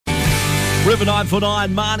River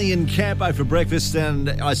 949, Marnie and Campo for breakfast. And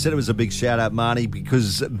I said it was a big shout out, Marnie,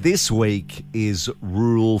 because this week is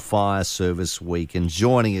Rural Fire Service Week. And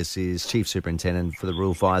joining us is Chief Superintendent for the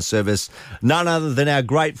Rural Fire Service, none other than our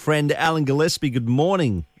great friend, Alan Gillespie. Good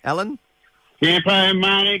morning, Alan. Campo,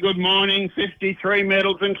 Marnie, good morning. 53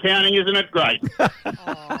 medals and counting, isn't it great?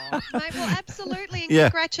 Oh, mate, well, absolutely.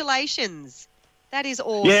 And congratulations. That is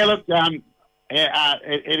awesome. Yeah, look,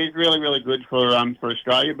 it is really, really good for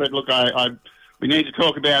Australia. But look, we need to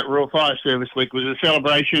talk about Rural Fire Service Week, which is a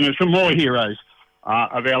celebration of some more heroes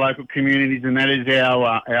of our local communities, and that is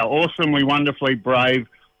our awesomely, wonderfully brave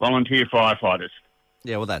volunteer firefighters.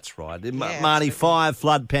 Yeah, well, that's right. Marnie, fire,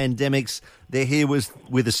 flood, pandemics, they're here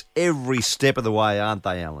with us every step of the way, aren't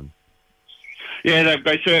they, Alan? Yeah,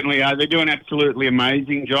 they certainly are. They do an absolutely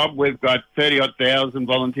amazing job. We've got 30-odd thousand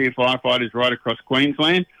volunteer firefighters right across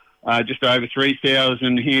Queensland. Just over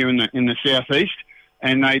 3,000 here in the southeast,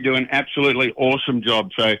 and they do an absolutely awesome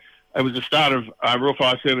job. So it was the start of Rural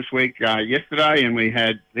Fire Service Week yesterday, and we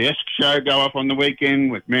had the ESC show go off on the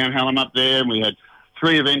weekend with Mount Hallam up there, and we had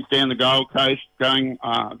 3 events down the Gold Coast going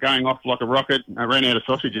off like a rocket. I ran out of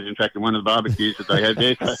sausages, in fact, in one of the barbecues that they had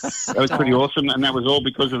there. So that was pretty awesome, and that was all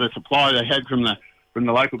because of the supply they had from the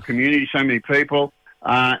local community, so many people.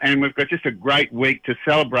 And we've got just a great week to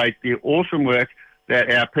celebrate the awesome work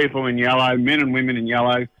that our people in yellow, men and women in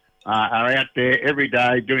yellow, are out there every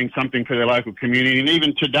day doing something for their local community. And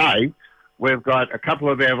even today, we've got a couple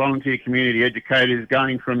of our volunteer community educators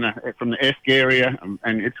going from the Esk area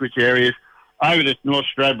and Ipswich areas over to North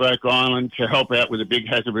Stradbroke Island to help out with a big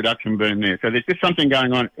hazard reduction burn there. So there's just something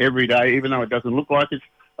going on every day, even though it doesn't look like it's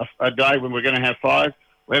a day when we're going to have fires.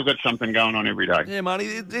 We've got something going on every day. Yeah, Marty,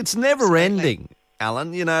 it's never ending.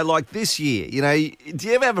 Alan, like this year, do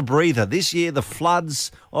you ever have a breather? This year, the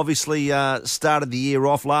floods obviously started the year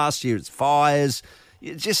off. Last year, it's fires.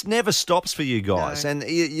 It just never stops for you guys. No. And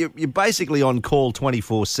you're basically on call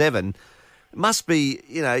 24/7. It must be,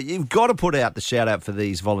 you've got to put out the shout out for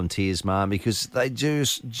these volunteers, Mum, because they're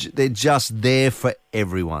just there for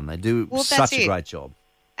everyone. They do such a great job.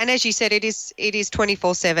 And as you said, it is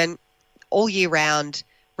 24/7, all year round,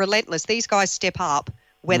 relentless. These guys step up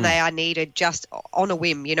when they are needed, just on a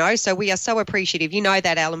whim, So we are so appreciative. You know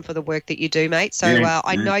that, Alan, for the work that you do, mate. So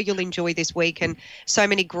I know you'll enjoy this week, and so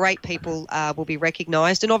many great people will be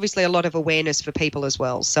recognised, and obviously a lot of awareness for people as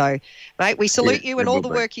well. So, mate, we salute you and all the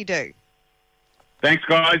work you do. Thanks,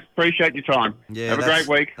 guys. Appreciate your time. Yeah, have a great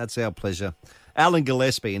week. That's our pleasure. Alan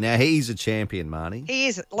Gillespie, now he's a champion, Marnie. He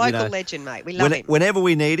is a local legend, mate. We love him. Whenever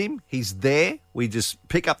we need him, he's there. We just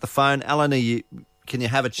pick up the phone. Alan, can you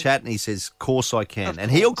have a chat? And he says, of course I can.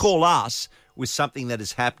 And he'll call us with something that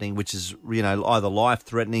is happening, which is, either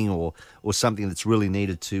life-threatening or something that's really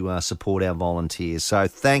needed to support our volunteers. So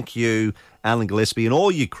thank you, Alan Gillespie, and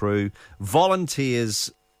all your crew.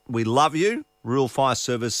 Volunteers, we love you. Rural Fire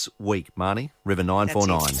Service Week, Marnie. River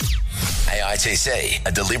 949. AITC,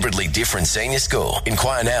 a deliberately different senior school.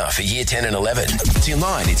 Inquire now for Year 10 and 11. Till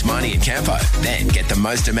 9, it's Marnie and Campo. Then get the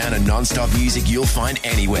most amount of non-stop music you'll find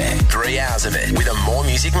anywhere. 3 hours of it with a More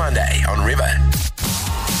Music Monday on River.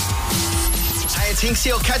 Hey, it's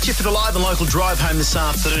Hinksy. I'll catch you for the live and local drive home this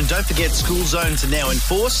afternoon. Don't forget, school zones are now in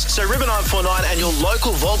force. So River 949 and your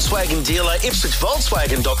local Volkswagen dealer,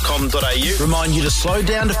 ipswichvolkswagen.com.au, remind you to slow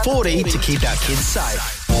down to 40 to keep our kids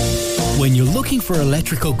safe. When you're looking for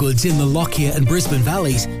electrical goods in the Lockyer and Brisbane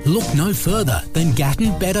Valleys, look no further than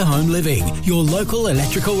Gatton Better Home Living, your local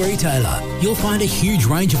electrical retailer. You'll find a huge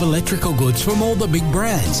range of electrical goods from all the big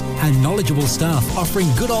brands and knowledgeable staff offering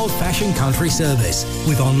good old-fashioned country service.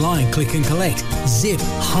 With online click and collect, Zip,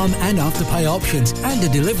 Hum and Afterpay options and a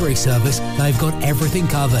delivery service, they've got everything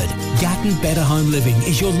covered. Gatton Better Home Living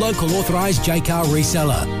is your local authorised Jaycar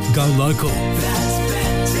reseller. Go local.